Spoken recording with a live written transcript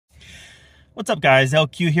What's up, guys?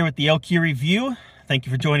 LQ here with the LQ Review. Thank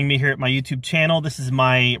you for joining me here at my YouTube channel. This is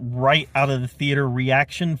my right out of the theater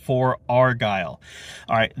reaction for Argylle.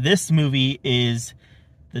 All right, this movie is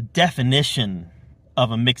the definition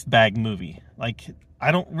of a mixed bag movie. Like,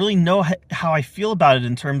 I don't really know how I feel about it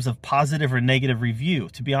in terms of positive or negative review,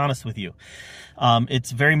 to be honest with you.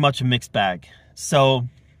 It's very much a mixed bag. So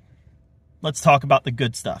let's talk about the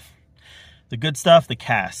good stuff. The good stuff, the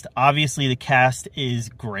cast. Obviously, the cast is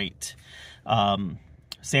great.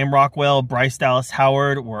 Sam Rockwell, Bryce Dallas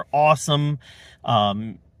Howard were awesome.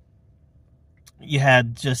 You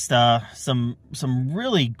had just some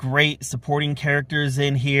really great supporting characters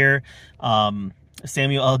in here.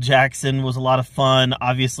 Samuel L. Jackson was a lot of fun.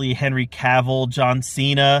 Obviously, Henry Cavill, John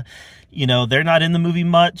Cena. You know, they're not in the movie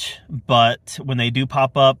much, but when they do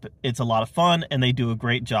pop up, it's a lot of fun, and they do a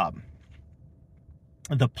great job.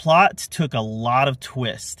 The plot took a lot of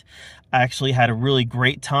twist. I actually had a really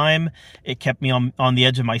great time. It kept me on the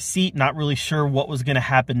edge of my seat, not really sure what was going to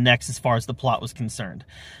happen next as far as the plot was concerned.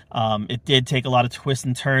 It did take a lot of twists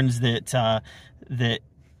and turns that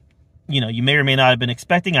you know, you may or may not have been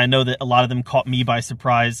expecting. I know that a lot of them caught me by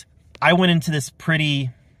surprise. I went into this pretty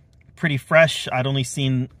fresh. I'd only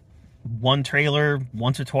seen one trailer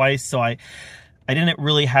once or twice, so I didn't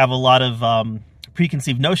really have a lot of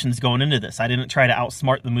preconceived notions going into this. I didn't try to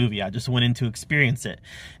outsmart the movie. I just went in to experience it.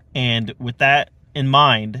 And with that in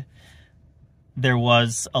mind, there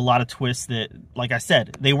was a lot of twists that, like I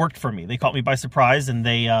said, they worked for me. They caught me by surprise, and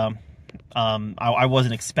they I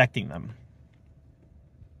wasn't expecting them.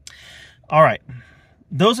 All right.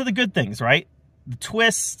 Those are the good things, right? The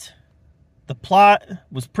twist, the plot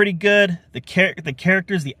was pretty good. The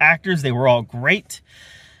characters, the actors, they were all great.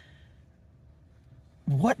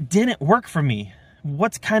 What didn't work for me?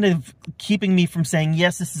 What's kind of keeping me from saying,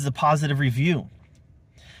 yes, this is a positive review?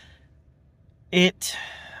 It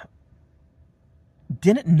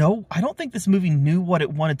didn't know. I don't think this movie knew what it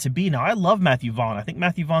wanted to be. Now, I love Matthew Vaughn. I think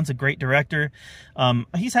Matthew Vaughn's a great director.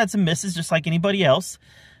 He's had some misses just like anybody else.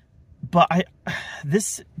 But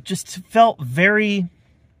this just felt very...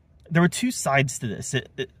 There were two sides to this.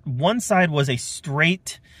 One side was a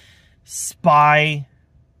straight spy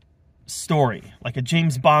story, like a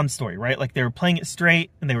James Bond story, right? Like they were playing it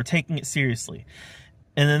straight and they were taking it seriously.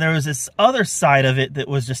 And then there was this other side of it that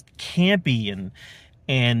was just campy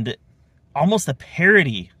and almost a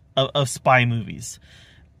parody of spy movies.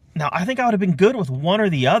 Now, I think I would have been good with one or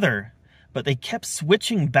the other, but they kept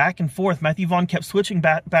switching back and forth. Matthew Vaughn kept switching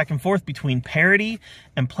back and forth between parody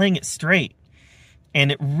and playing it straight.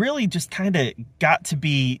 And it really just kind of got to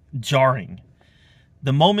be jarring.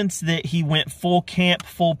 The moments that he went full camp,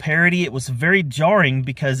 full parody, it was very jarring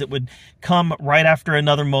because it would come right after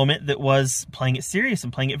another moment that was playing it serious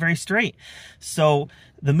and playing it very straight. So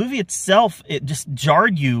the movie itself, it just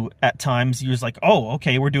jarred you at times. You was like, oh,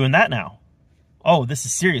 okay, we're doing that now. Oh, this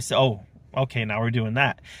is serious. Oh, okay, now we're doing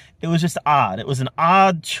that. It was just odd. It was an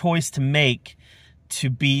odd choice to make, to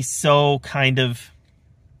be so kind of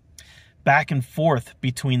back and forth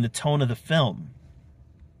between the tone of the film.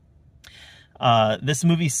 This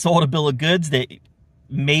movie sold a bill of goods that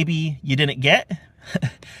maybe you didn't get.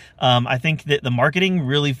 I think that the marketing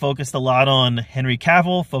really focused a lot on Henry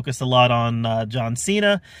Cavill, focused a lot on John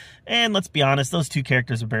Cena, and let's be honest, those two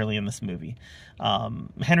characters are barely in this movie.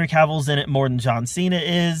 Henry Cavill's in it more than John Cena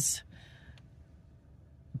is,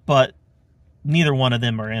 but neither one of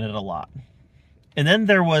them are in it a lot. And then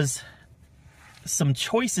there was some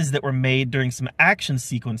choices that were made during some action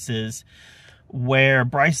sequences where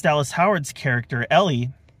Bryce Dallas Howard's character, Ellie,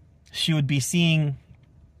 she would be seeing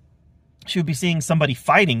somebody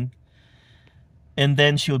fighting, and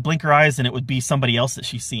then she would blink her eyes and it would be somebody else that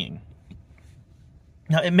she's seeing.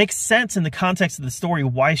 Now, it makes sense in the context of the story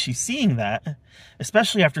why she's seeing that,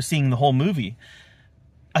 especially after seeing the whole movie.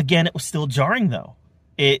 Again, it was still jarring, though.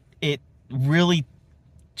 It really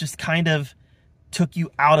just kind of took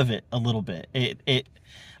you out of it a little bit.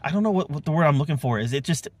 I don't know what the word I'm looking for is. It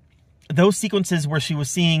just... Those sequences where she was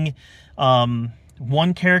seeing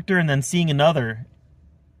one character and then seeing another,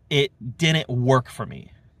 it didn't work for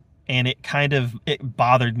me. And it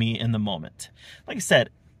bothered me in the moment. Like I said,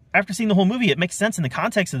 after seeing the whole movie, it makes sense in the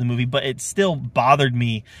context of the movie, but it still bothered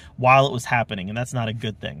me while it was happening, and that's not a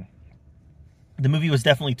good thing. The movie was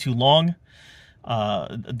definitely too long.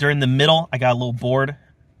 During the middle, I got a little bored.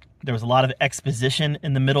 There was a lot of exposition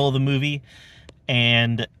in the middle of the movie,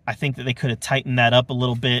 and I think that they could have tightened that up a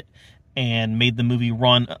little bit and made the movie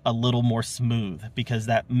run a little more smooth, because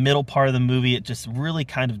that middle part of the movie, it just really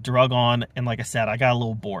kind of drug on, and like I said, I got a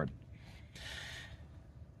little bored.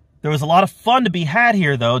 There was a lot of fun to be had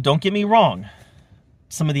here, though, don't get me wrong.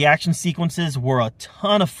 Some of the action sequences were a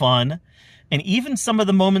ton of fun. And even some of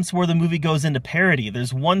the moments where the movie goes into parody.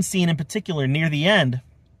 There's one scene in particular near the end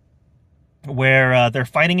where they're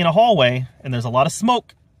fighting in a hallway and there's a lot of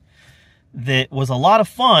smoke. That was a lot of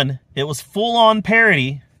fun. It was full-on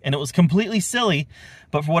parody and it was completely silly,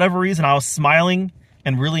 but for whatever reason I was smiling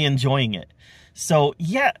and really enjoying it. So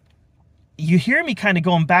yeah, you hear me kind of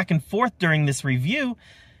going back and forth during this review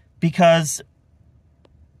because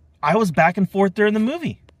I was back and forth during the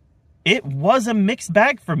movie. It was a mixed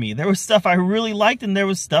bag for me. There was stuff I really liked and there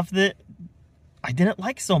was stuff that I didn't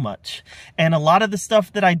like so much. And a lot of the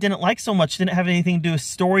stuff that I didn't like so much didn't have anything to do with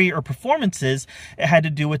story or performances. It had to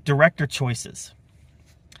do with director choices.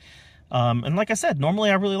 And like I said, normally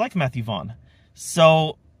I really like Matthew Vaughn.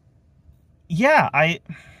 So yeah, I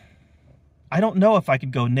don't know if I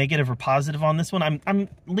could go negative or positive on this one. I'm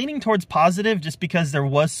leaning towards positive just because there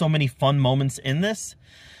was so many fun moments in this.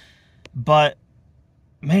 But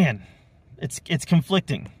man, it's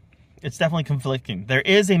conflicting. It's definitely conflicting. There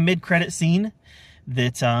is a mid-credit scene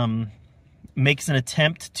that makes an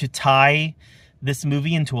attempt to tie this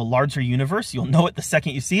movie into a larger universe. You'll know it the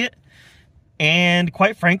second you see it. And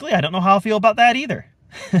quite frankly, I don't know how I feel about that either.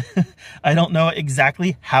 I don't know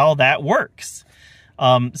exactly how that works.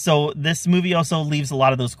 So this movie also leaves a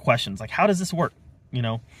lot of those questions. Like, how does this work? You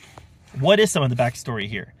know, what is some of the backstory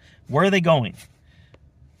here? Where are they going?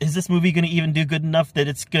 Is this movie going to even do good enough that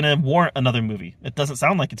it's going to warrant another movie? It doesn't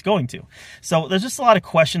sound like it's going to. So there's just a lot of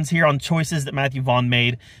questions here on choices that Matthew Vaughn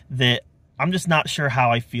made that I'm just not sure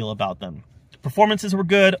how I feel about them. Performances were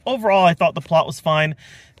good. Overall, I thought the plot was fine.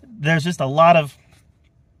 There's just a lot of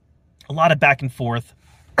back and forth.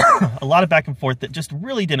 A lot of back and forth that just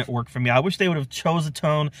really didn't work for me. I wish they would have chose a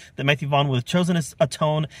tone, that Matthew Vaughn would have chosen a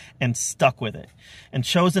tone and stuck with it. And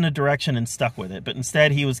chosen a direction and stuck with it. But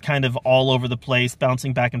instead, he was kind of all over the place,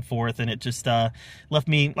 bouncing back and forth. And it just left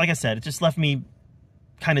me, like I said, it just left me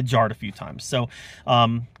kind of jarred a few times. So,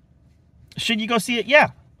 should you go see it?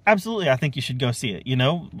 Yeah, absolutely. I think you should go see it. You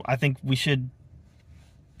know, I think we should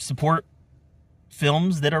support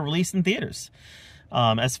films that are released in theaters.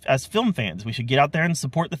 As film fans, we should get out there and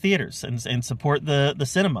support the theaters and support the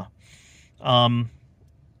cinema.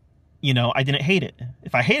 You know, I didn't hate it.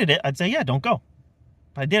 If I hated it, I'd say, yeah, don't go.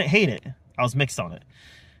 But I didn't hate it. I was mixed on it.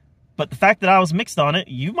 But the fact that I was mixed on it,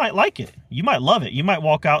 you might like it. You might love it. You might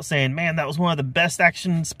walk out saying, man, that was one of the best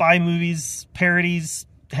action spy movies, parodies,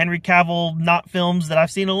 Henry Cavill not films that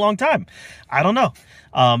I've seen in a long time. I don't know.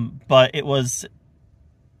 But it was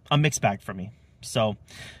a mixed bag for me. So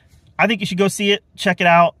I think you should go see it, check it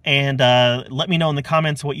out, and let me know in the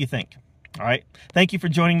comments what you think. All right. Thank you for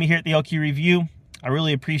joining me here at the LQ Review. I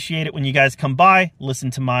really appreciate it when you guys come by,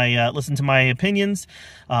 listen to my opinions.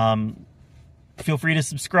 Feel free to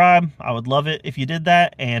subscribe. I would love it if you did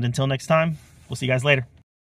that. And until next time, we'll see you guys later.